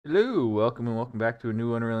Hello, welcome and welcome back to a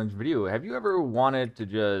new Unreal Engine video. Have you ever wanted to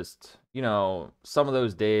just, some of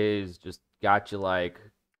those days just got you like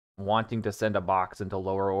wanting to send a box into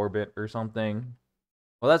lower orbit or something?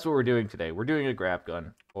 Well, that's what we're doing today. We're doing a grav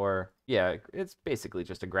gun, or yeah, it's basically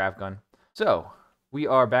just a grav gun. So, we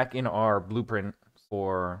are back in our blueprint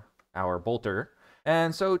for our bolter.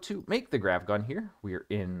 And so to make the grav gun here, we're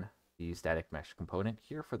in the static mesh component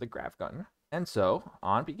here for the grav gun. And so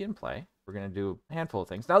on begin play, we're going to do a handful of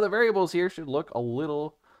things. Now the variables here should look a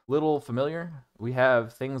little familiar. We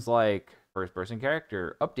have things like first person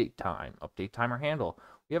character, update timer handle.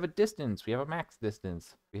 We have a distance, we have a max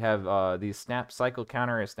distance. We have these snap cycle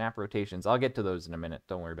counter and snap rotations. I'll get to those in a minute.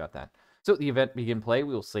 Don't worry about that. So the event begin play,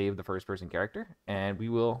 we will save the first person character and we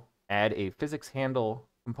will add a physics handle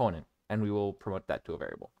component and we will promote that to a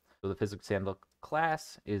variable. So the physics handle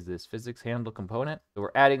class is this physics handle component. So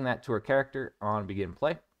we're adding that to our character on begin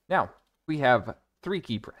play. Now, we have 3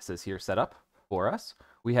 key presses here set up for us.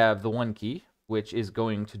 We have the 1 key, which is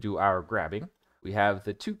going to do our grabbing. We have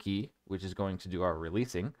the 2 key, which is going to do our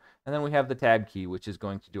releasing. And then we have the tab key, which is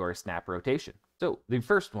going to do our snap rotation. So the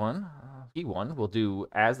first one, key 1, we'll do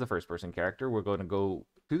as the first person character. We're going to go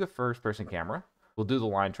to the first person camera. We'll do the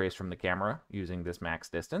line trace from the camera using this max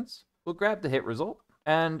distance. We'll grab the hit result.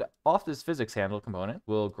 And off this physics handle component,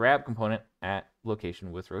 we'll grab component at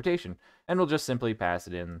location with rotation. And we'll just simply pass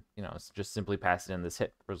it in, just simply pass it in this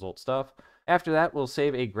hit result stuff. After that, we'll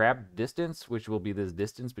save a grab distance, which will be this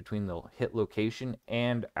distance between the hit location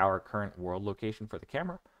and our current world location for the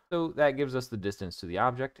camera. So that gives us the distance to the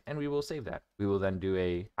object, and we will save that. We will then do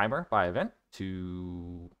a timer by event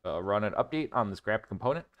to run an update on this grabbed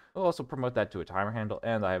component. We'll also promote that to a timer handle,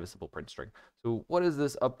 and I have a simple print string. So what does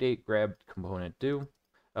this update grabbed component do?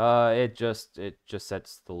 It just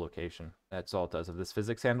sets the location. That's all it does of this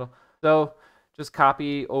physics handle. So just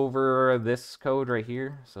copy over this code right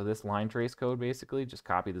here. So this line trace code, basically, just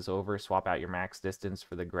copy this over, swap out your max distance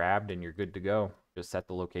for the grabbed, and you're good to go. Just set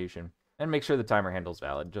the location. And make sure the timer handle is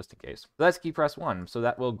valid, just in case. So that's key press 1. So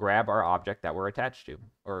that will grab our object that we're attached to,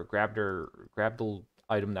 or grab the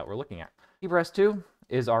item that we're looking at. Key press 2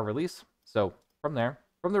 is our release. So from there,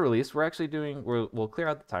 from the release, we're actually doing, we'll clear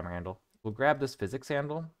out the timer handle. We'll grab this physics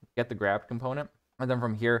handle, get the grab component, and then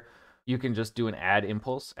from here, you can just do an add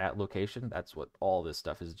impulse at location. That's what all this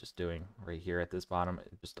stuff is just doing right here at this bottom,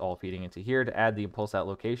 just all feeding into here to add the impulse at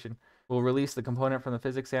location. We'll release the component from the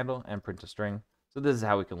physics handle and print a string. So this is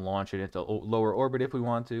how we can launch it into lower orbit if we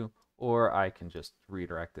want to, or I can just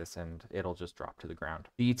redirect this and it'll just drop to the ground.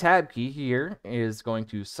 The tab key here is going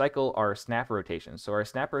to cycle our snap rotations. So our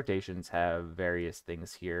snap rotations have various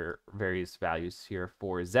things here, various values here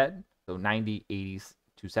for Z. So 90, 80,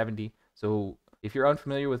 270. So if you're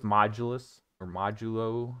unfamiliar with modulus or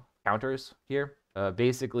modulo counters here,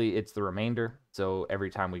 basically it's the remainder. So every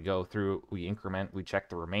time we go through, we increment, we check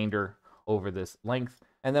the remainder over this length,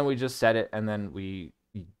 and then we just set it, and then we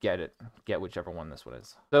get whichever one this one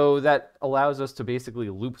is. So that allows us to basically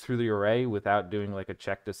loop through the array without doing like a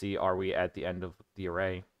check to see are we at the end of the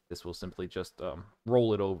array. This will simply just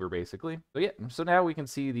roll it over, basically. So yeah, so now we can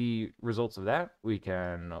see the results of that. We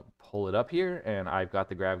can pull it up here, and I've got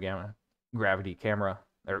the gravity camera,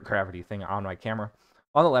 or gravity thing on my camera.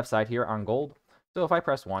 On the left side here on gold. So if I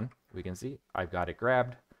press 1, we can see I've got it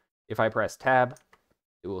grabbed. If I press tab,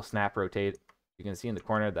 it will snap rotate. You can see in the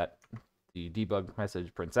corner that the debug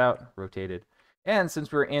message prints out, rotated. And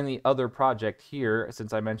since we're in the other project here,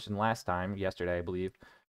 since I mentioned last time, yesterday I believe,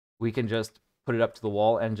 we can just put it up to the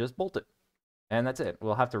wall and just bolt it. And that's it.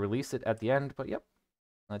 We'll have to release it at the end, but yep,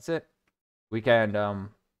 that's it. We can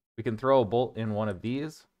throw a bolt in one of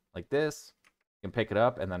these, like this. You can pick it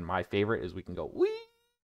up, and then my favorite is we can go whee!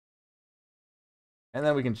 And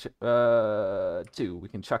then we can, we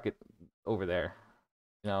can chuck it over there.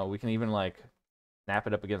 We can even like snap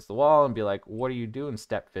it up against the wall and be like, what are you doing,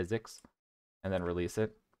 step physics? And then release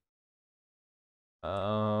it.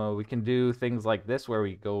 We can do things like this where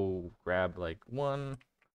we go grab like one,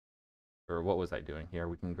 or what was I doing here?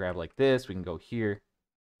 We can grab like this, we can go here,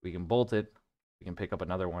 we can bolt it, we can pick up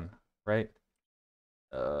another one, right?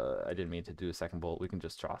 I didn't mean to do a second bolt. We can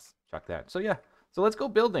just chuck that. So yeah, so let's go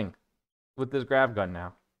building with this grav gun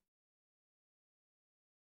now.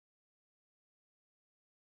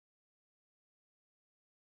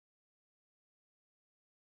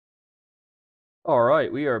 All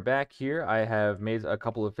right, we are back here. I have made a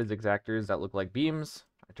couple of physics actors that look like beams.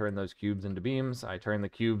 I turn those cubes into beams. I turn the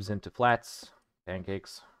cubes into flats,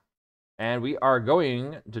 pancakes. And we are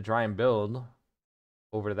going to try and build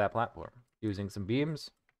over to that platform using some beams,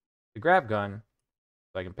 the grav gun,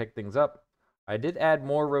 so I can pick things up. I did add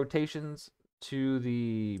more rotations to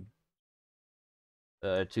the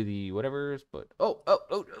to the whatever's, but oh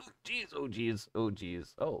jeez, oh jeez, oh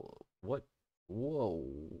jeez, oh what, whoa,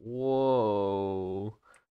 whoa.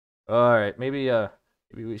 All right, maybe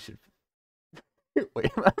we should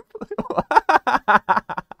wait.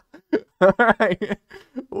 All right,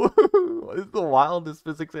 woo, this is the wildest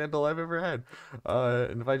physics handle I've ever had.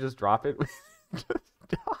 And if I just drop it, we just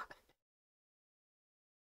die.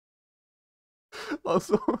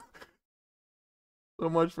 Also, so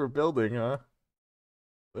much for building, huh?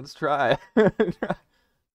 Let's try. See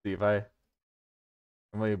if I.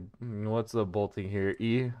 What's the bolting here?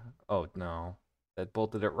 E? Oh no, that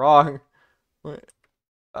bolted it wrong. Wait.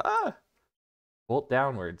 Ah! Bolt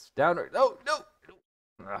downwards. Downward. Oh no!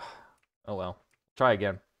 Ugh. Oh well. Try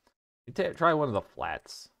again. Try one of the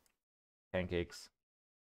flats. Pancakes.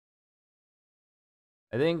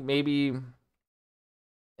 I think maybe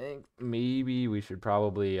we should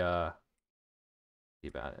probably see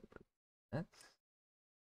about it.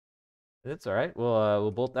 That's all right.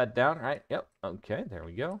 We'll bolt that down. All right. Yep. Okay. There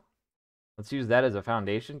we go. Let's use that as a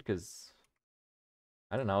foundation because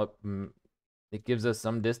I don't know. It gives us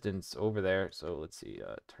some distance over there. So let's see.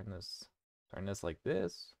 Turn this like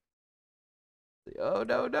this. Oh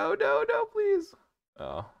no, please.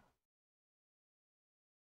 Oh.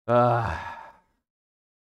 Try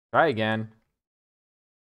again.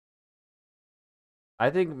 I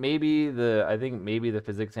think maybe the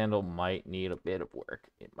physics handle might need a bit of work.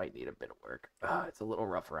 It might need a bit of work. It's a little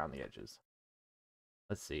rough around the edges.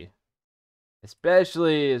 Let's see.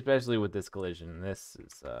 Especially with this collision. This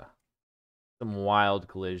is some wild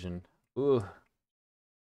collision. Ooh.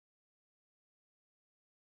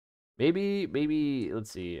 Maybe let's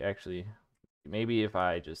see. Actually, maybe if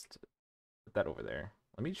I just put that over there.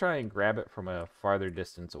 Let me try and grab it from a farther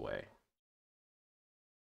distance away.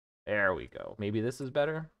 There we go. Maybe this is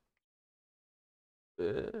better.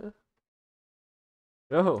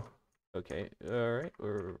 Oh, okay. All right.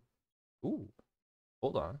 Ooh,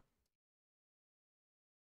 hold on.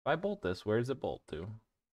 If I bolt this, where does it bolt to?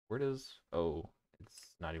 Where does? Oh,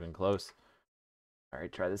 it's not even close. All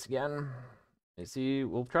right, try this again. You see,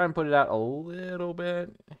 we'll try and put it out a little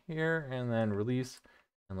bit here, and then release.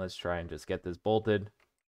 And let's try and just get this bolted.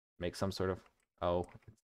 Make some sort of. Oh.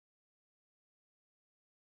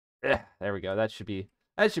 There we go. That should be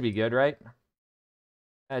good, right?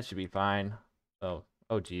 That should be fine. Oh,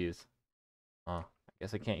 geez. I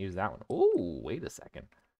guess I can't use that one. Oh, wait a second.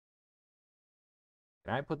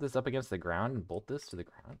 Can I put this up against the ground and bolt this to the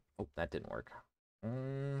ground? Oh, that didn't work.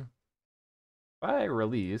 If I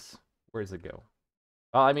release, where does it go?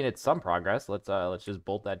 Well, I mean, it's some progress. Let's just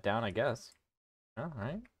bolt that down, I guess. All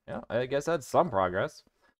right. Yeah, I guess that's some progress.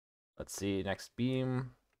 Let's see. Next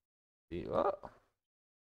beam. See. Oh.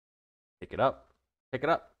 Pick it up. Pick it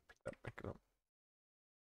up. Pick it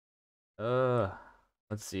up.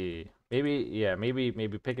 Let's see.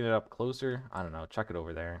 Maybe picking it up closer. I don't know. Chuck it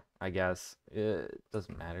over there. I guess it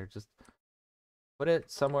doesn't matter. Just put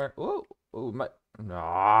it somewhere. Oh, my.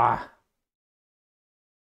 Ah.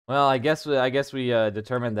 Well, I guess we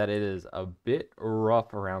determined that it is a bit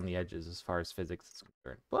rough around the edges as far as physics is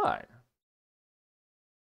concerned, but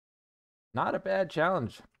not a bad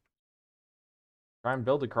challenge. Try and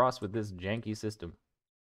build across with this janky system.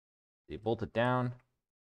 See, bolt it down.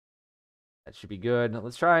 That should be good.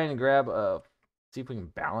 Let's try and grab see if we can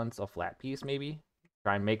balance a flat piece maybe.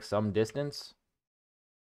 Try and make some distance.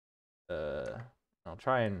 I'll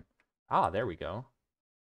try and there we go.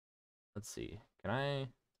 Let's see. Can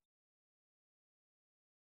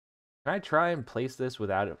I try and place this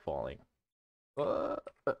without it falling?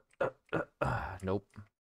 Nope.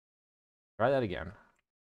 Try that again.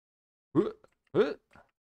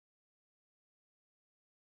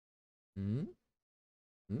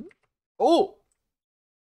 Oh!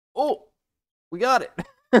 We got it!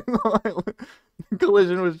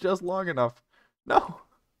 Collision was just long enough. No!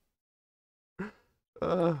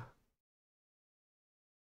 That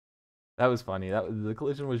was funny. The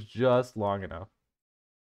collision was just long enough.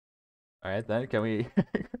 Alright then, can we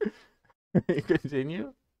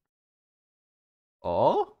continue?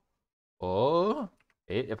 Oh?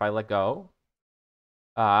 If I let go.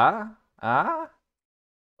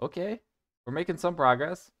 Okay. We're making some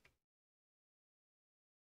progress.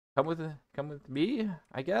 Come with me,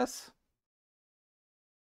 I guess.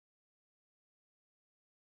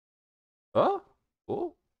 Oh.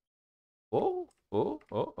 We'll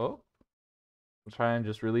try and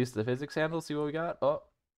just release the physics handle, see what we got. Oh,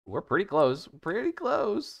 we're pretty close.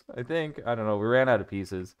 I think. I don't know. We ran out of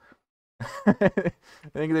pieces. I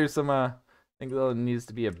think there's some I think there needs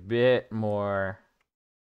to be a bit more.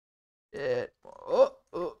 There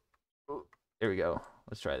we go.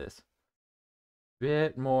 Let's try this.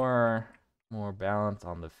 bit more balance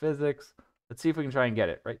on the physics. Let's see if we can try and get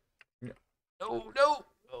it, right? No, no.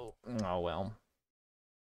 Oh well.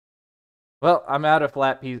 Well, I'm out of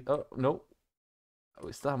flat piece. Oh, nope. Oh,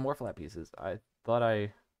 we still have more flat pieces. I thought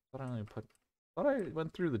I only thought I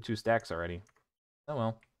went through the 2 stacks already. Oh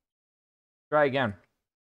well. Try again.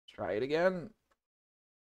 Try it again.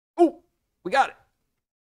 Oh, we got it.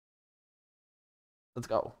 Let's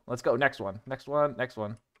go. Let's go. Next one. Next one. Next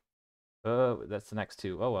one. That's the next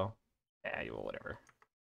 2. Oh well. Yeah, well, whatever.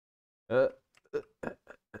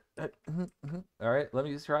 All right, let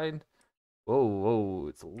me just try and. Whoa, whoa,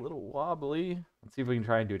 it's a little wobbly. Let's see if we can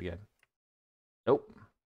try and do it again. Nope.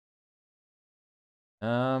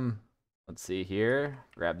 Let's see here.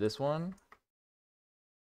 Grab this one.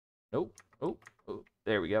 Nope. Oh,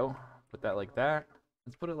 there we go. Put that like that.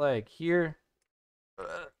 Let's put it like here.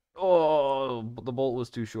 Oh, the bolt was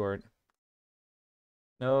too short.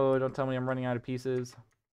 No, don't tell me I'm running out of pieces.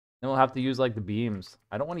 Then we'll have to use like the beams.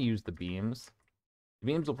 I don't want to use the beams. The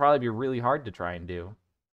beams will probably be really hard to try and do.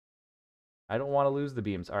 I don't want to lose the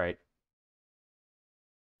beams. All right.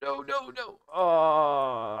 No, no, no.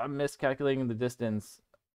 Oh, I'm miscalculating the distance.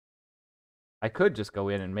 I could just go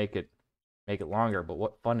in and make it longer, but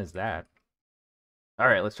what fun is that? All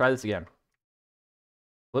right, let's try this again.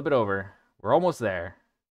 Flip it over. We're almost there.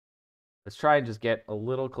 Let's try and just get a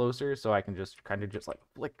little closer so I can just kind of just like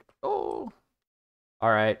flick. Oh.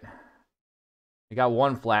 All right. We got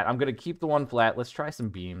 1 flat. I'm going to keep the 1 flat. Let's try some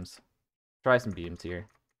beams. Try some beams here.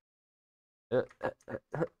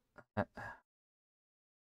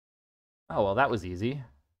 Oh, well, that was easy.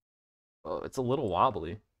 Oh, it's a little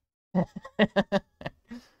wobbly. All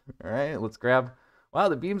right, let's grab. Wow,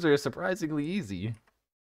 the beams are surprisingly easy.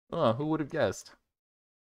 Oh, who would have guessed?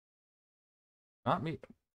 Not me.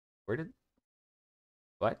 Where did?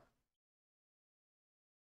 What?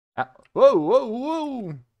 Ah, whoa, whoa,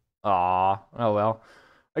 whoa! Aw, oh well.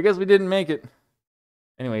 I guess we didn't make it.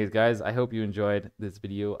 Anyways, guys, I hope you enjoyed this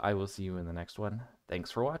video. I will see you in the next one.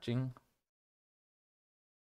 Thanks for watching.